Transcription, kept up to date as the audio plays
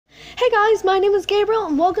Hey guys, my name is Gabriel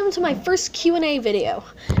and welcome to my first Q&A video.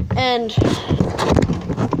 And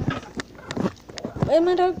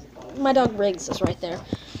my dog Riggs is right there.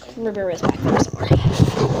 River is back there somewhere.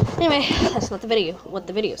 Anyway, that's not what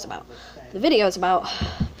the video is about. The video is about,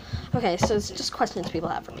 okay, so it's just questions people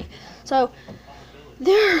have for me. So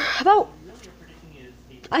there are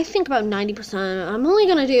I think about 90%. I'm only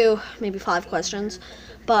gonna do maybe 5 questions,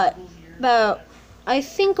 but I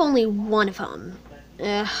think only one of them.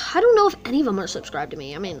 I don't know if any of them are subscribed to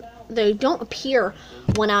me. I mean, they don't appear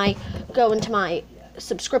when I go into my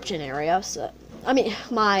subscription area. So, I mean,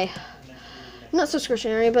 not subscription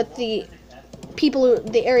area, but the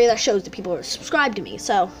area that shows the people who are subscribed to me.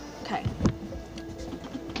 So, okay.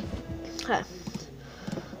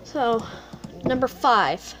 So, number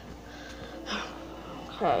 5.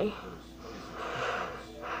 Okay.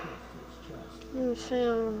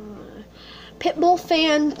 Pitbull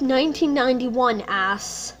fan 1991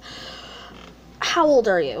 asks, how old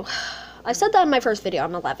are you? I said that in my first video.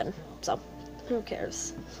 I'm 11, so who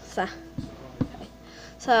cares?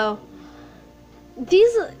 So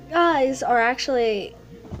these guys are actually,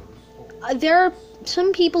 there are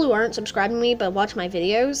some people who aren't subscribing to me but watch my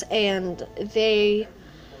videos, and they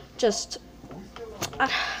just, I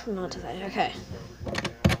don't know what to say. Okay.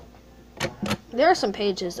 There are some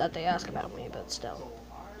pages that they ask about me, but still.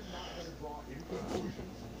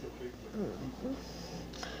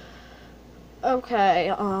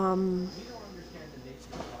 Okay,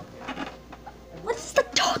 what does the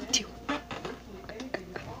dog do?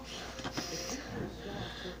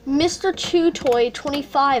 Mr. Chew Toy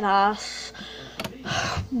 25 asks,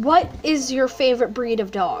 what is your favorite breed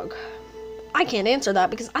of dog? I can't answer that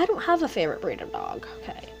because I don't have a favorite breed of dog.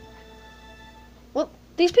 Okay. Well,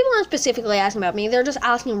 these people aren't specifically asking about me. They're just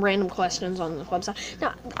asking random questions on the website.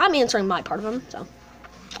 Now, I'm answering my part of them, so.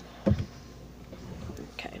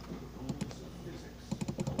 Okay.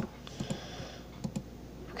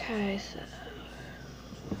 Okay,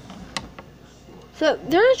 so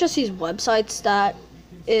there are just these websites that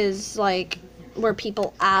is, like, where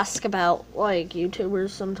people ask about, like,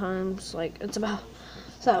 YouTubers sometimes. Like, it's about,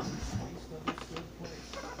 so.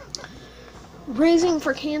 Raising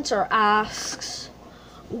for Cancer asks,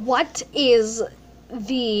 what is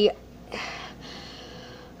the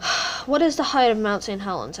height of Mount St.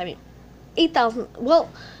 Helens? I mean, 8,000, well,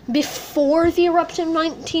 before the eruption in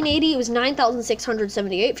 1980, it was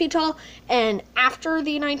 9,678 feet tall, and after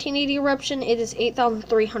the 1980 eruption, it is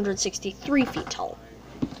 8,363 feet tall.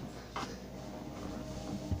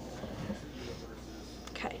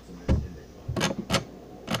 Okay.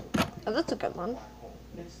 Oh, that's a good one.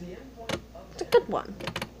 It's a good one.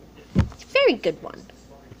 It's a very good one.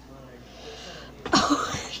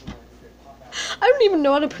 I don't even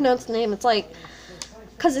know how to pronounce the name. It's like,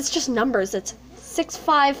 because it's just numbers. It's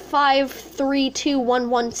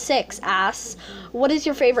 655321116 asks, what is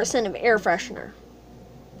your favorite scent of air freshener?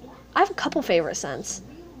 I have a couple favorite scents.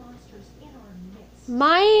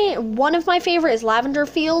 One of my favorite is Lavender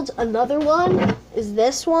Fields. Another one is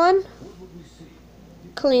this one,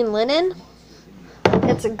 Clean Linen.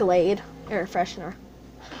 It's a Glade air freshener.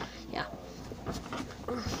 Yeah.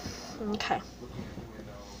 Okay.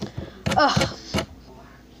 Ugh.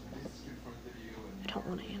 I don't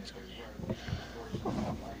want to answer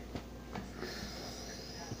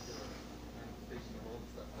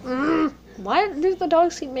that. Why do the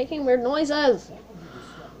dogs keep making weird noises?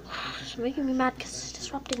 It's making me mad because it's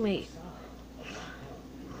disrupting me.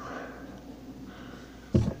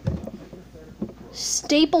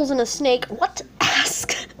 Staples and a snake. What?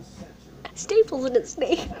 Ask. Staples and a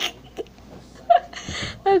snake.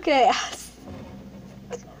 Okay.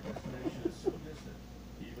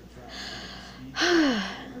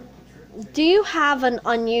 Do you have an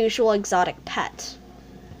unusual exotic pet?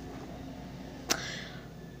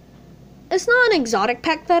 It's not an exotic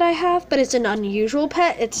pet that I have, but it's an unusual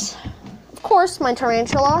pet. It's, of course, my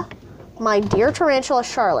tarantula, my dear tarantula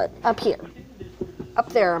Charlotte, up here. Up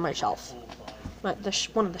there on my shelf. One of the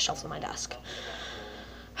shelves on my desk.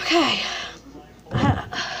 Okay.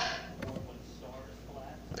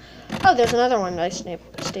 Oh, there's another one by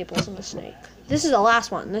Staples and the Snake. This is the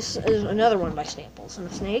last one. This is another one by Staples and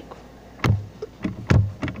the Snake.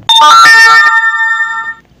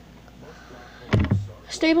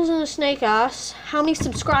 Staples and the Snake asks, how many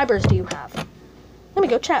subscribers do you have? Let me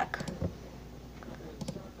go check.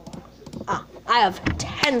 I have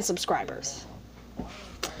 10 subscribers.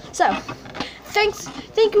 So, thank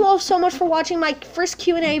you all so much for watching my first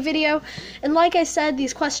Q&A video. And like I said,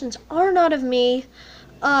 these questions are not of me.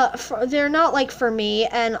 They're not, like, for me.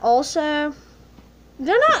 And also,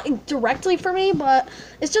 they're not directly for me, but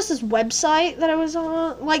it's just this website that I was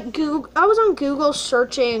on. Like Google, I was on Google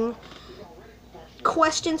searching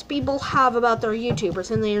questions people have about their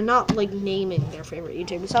YouTubers, and they are not like naming their favorite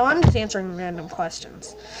YouTubers. So I'm just answering random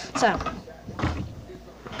questions. So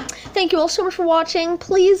thank you all so much for watching.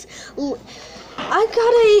 Please,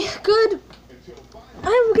 I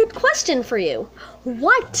have a good question for you.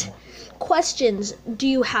 What questions do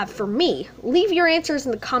you have for me? Leave your answers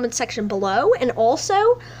in the comment section below, and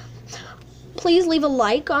also please leave a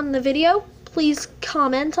like on the video. Please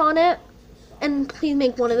comment on it, and please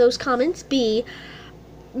make one of those comments be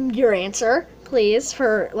your answer, please,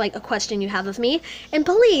 for like a question you have of me. And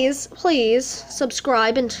please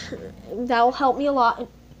subscribe, and that'll help me a lot.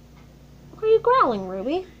 Why are you growling,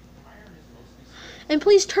 Ruby? And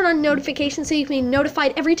please turn on notifications so you can be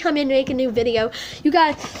notified every time I make a new video. You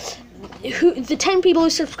guys, the 10 people who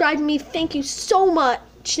subscribe to me, thank you so much.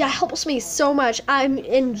 That helps me so much.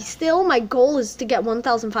 And still my goal is to get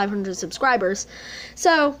 1,500 subscribers.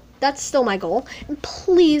 So that's still my goal. And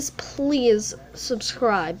please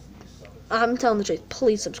subscribe. I'm telling the truth.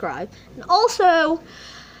 Please subscribe. And also,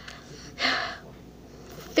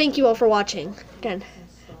 thank you all for watching. Again,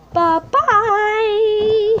 bye-bye.